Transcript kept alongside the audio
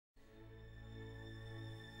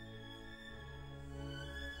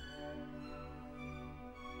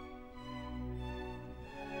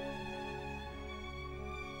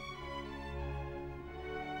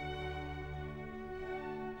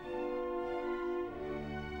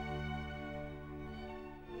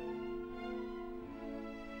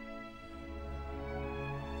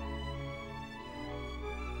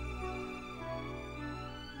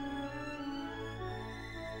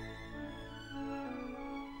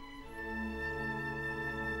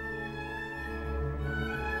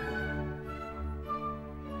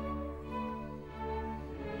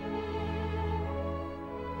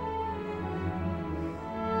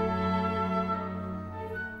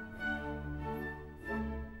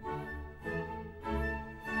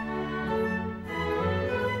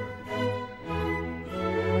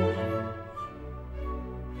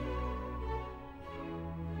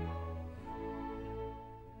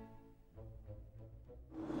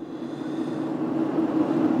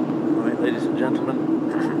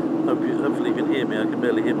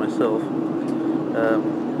myself.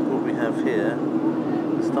 What we have here,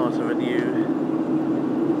 the start of a new,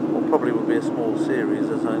 or probably will be a small series,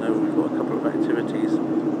 as I know we've got a couple of activities.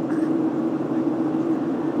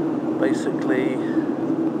 Basically,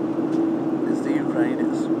 it's the Ukraine,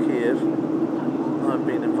 it's Kiev. I've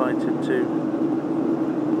been invited to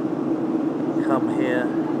come here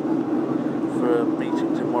for a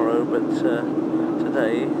meeting tomorrow, but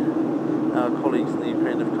today our colleagues in the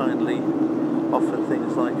Ukraine have kindly offered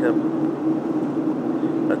things like a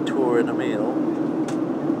tour and a meal,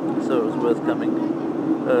 so it was worth coming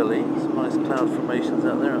early. Some nice cloud formations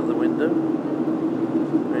out there out the window,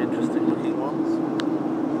 very interesting looking ones.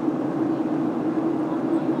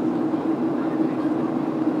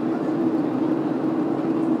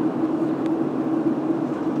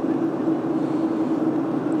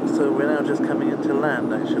 So we're now just coming into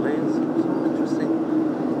land actually. There's some interesting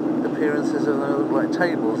appearances of those like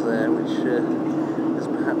tables there, which is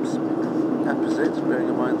perhaps apposite, bearing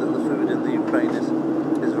in mind that the food in the Ukraine is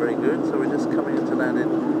very good. So we're just coming into land in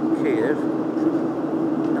Kiev.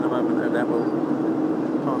 In a moment, no doubt we'll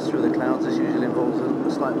pass through the clouds. This usually involves a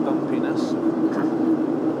slight bumpiness.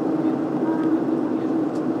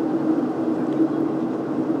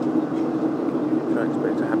 Which I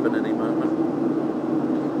expect to happen any moment.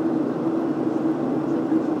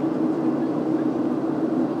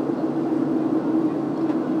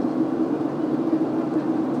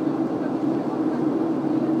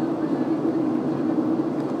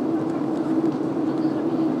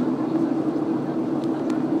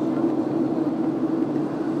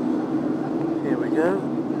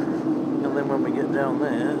 And then when we get down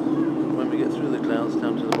there, when we get through the clouds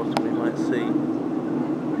down to the bottom, we might see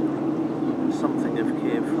something of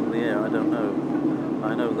Kiev from the air. I don't know.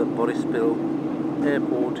 I know that Boryspil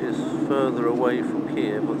airport is further away from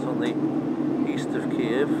Kiev. It's on the east of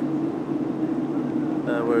Kiev,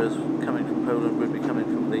 whereas coming from Poland would be coming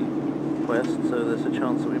from the west, so there's a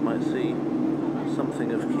chance that we might see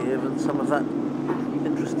something of Kiev and some of that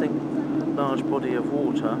interesting large body of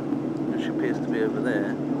water, which appears to be over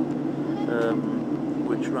there,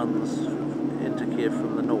 which runs into Kiev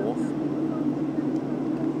from the north,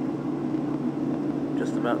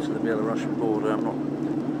 just about to the Belarusian border. I'm not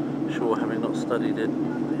sure, having not studied it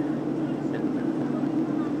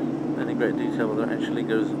in any great detail, whether it actually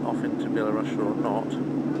goes off into Belarus or not.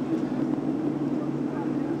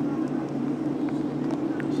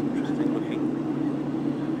 It's an interesting looking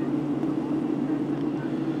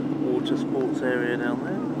water sports area down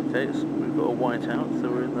there. Okay, so we've got a whiteout, so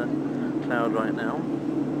we're in the cloud right now.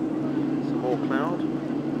 Some more cloud,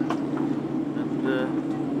 and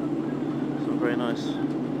some very nice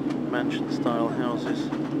mansion-style houses.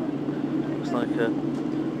 Looks like a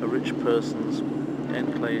rich person's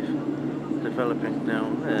enclave developing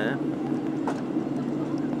down there.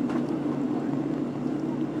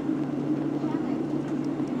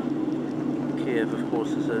 Kiev, of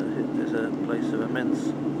course, is a place of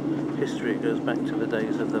immense history. It goes back to the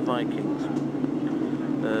days of the Vikings,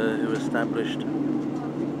 who established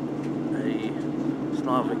a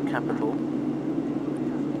Slavic capital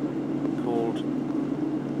called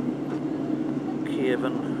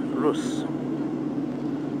Kievan Rus.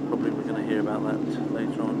 Probably we're going to hear about that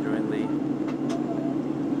later on during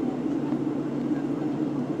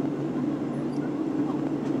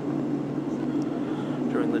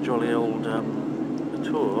the jolly old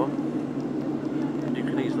tour. You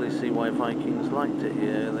can easily see why Vikings liked it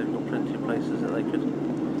here. They've got plenty of places that they could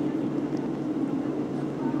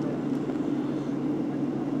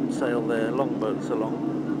sail their longboats along.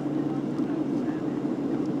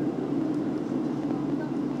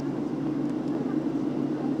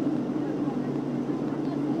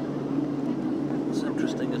 It's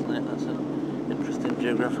interesting, isn't it? That's an interesting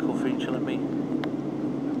geographical feature. Let me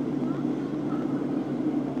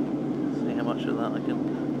see how much of that I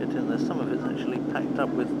can get in there. Some of it's actually packed up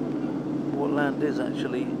with what land is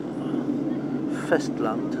actually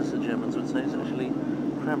Festland, as the Germans would say. It's actually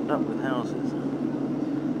crammed up with houses.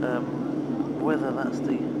 Whether that's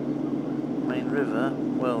the main river,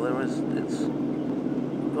 well, it's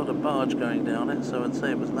got a barge going down it, so I'd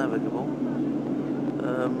say it was navigable.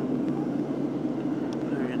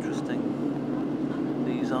 Very interesting.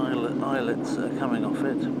 These islets are coming off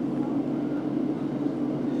it.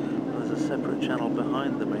 There's a separate channel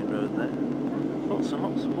behind the main road there. Lots and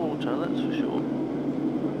lots of water, that's for sure.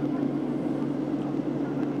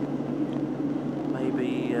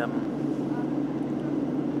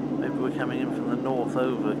 Maybe we're coming in from the north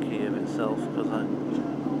over Kiev itself, because I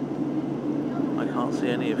can't see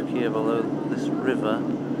any of Kiev, although this river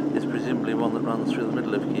is presumably one that runs through the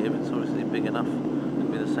middle of Kiev. It's obviously big enough to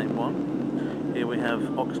be the same one. Here we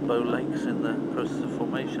have oxbow lakes in the process of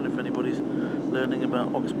formation. If anybody's learning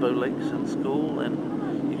about oxbow lakes in school,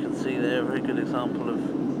 then you can see there a very good example of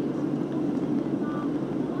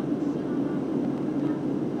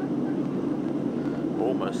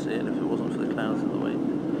almost see it if it wasn't for the clouds in the way.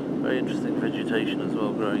 Very interesting vegetation as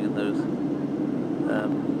well growing in those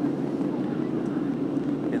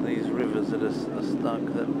in these rivers that are stuck,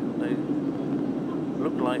 that they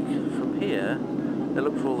look like from here. They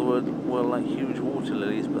look for all the world like huge water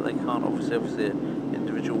lilies, but they can't. Obviously an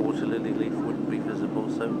individual water lily leaf wouldn't be visible,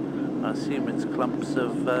 so I assume it's clumps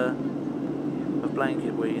of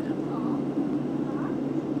blanket weed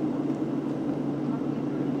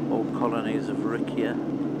or colonies of Riccia.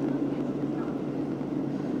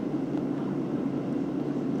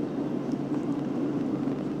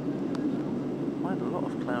 Quite a lot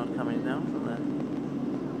of cloud coming down from there.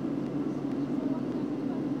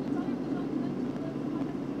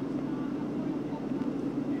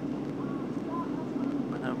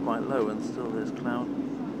 Quite low and still there's cloud.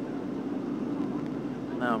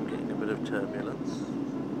 Now I'm getting a bit of turbulence.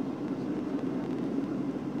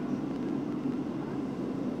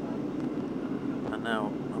 And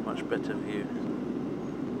now a much better view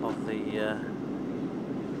of the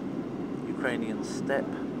Ukrainian steppe.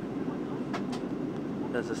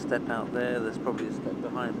 There's a steppe out there, there's probably a steppe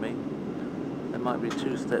behind me. There might be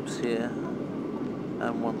two steppes here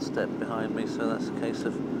and one steppe behind me, so that's a case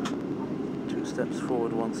of 2 steps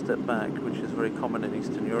forward, 1 step back, which is very common in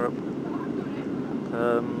Eastern Europe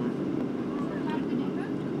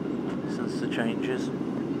since the changes.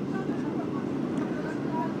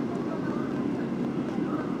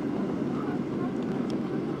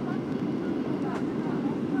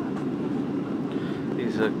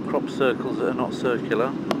 These are crop circles that are not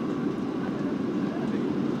circular.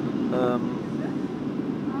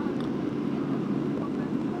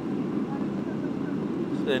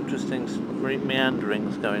 Interesting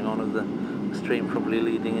meanderings going on of the stream, probably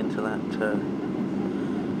leading into that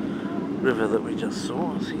river that we just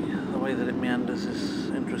saw. See, the way that it meanders is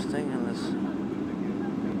interesting, and there's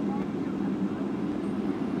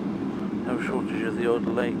no shortage of the odd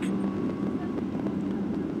lake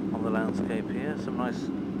on the landscape here. Some nice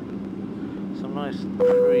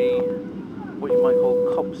tree, what you might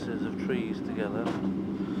call copses of trees together.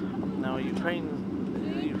 Now Ukraine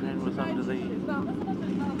was under the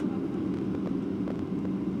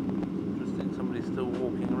still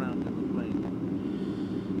walking around in the plane,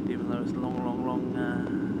 even though it's long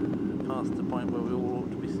past the point where we all ought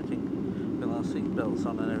to be sitting with our seat belts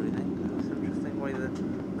on and everything. It's an interesting way that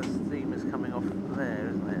the steam is coming off there,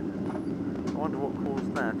 isn't it? I wonder what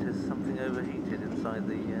caused that. Is something overheated inside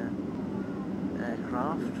the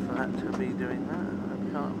aircraft for that to be doing that? I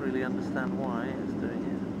can't really understand why it's doing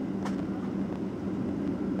it.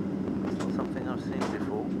 It's not something I've seen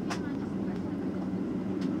before.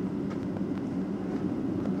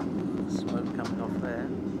 Smoke coming off there.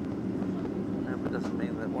 No, but it doesn't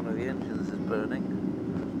mean that one of the engines is burning.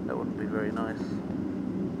 That wouldn't be very nice.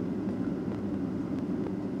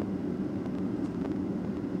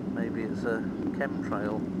 Maybe it's a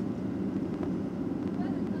chemtrail.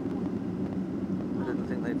 I didn't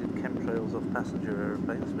think they did chemtrails off passenger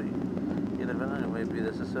aeroplanes, but you never know. Maybe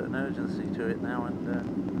there's a certain urgency to it now, and they're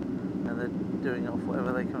doing it off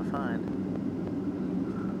whatever they can find.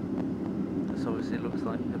 This obviously looks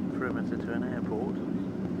like a perimeter to an airport,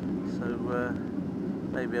 so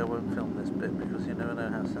maybe I won't film this bit, because you never know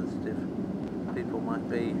how sensitive people might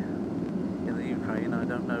be in the Ukraine. I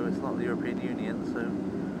don't know, it's not the European Union, so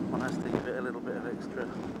one has to give it a little bit of extra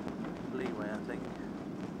leeway, I think.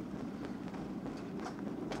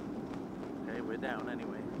 Okay, we're down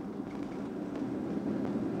anyway.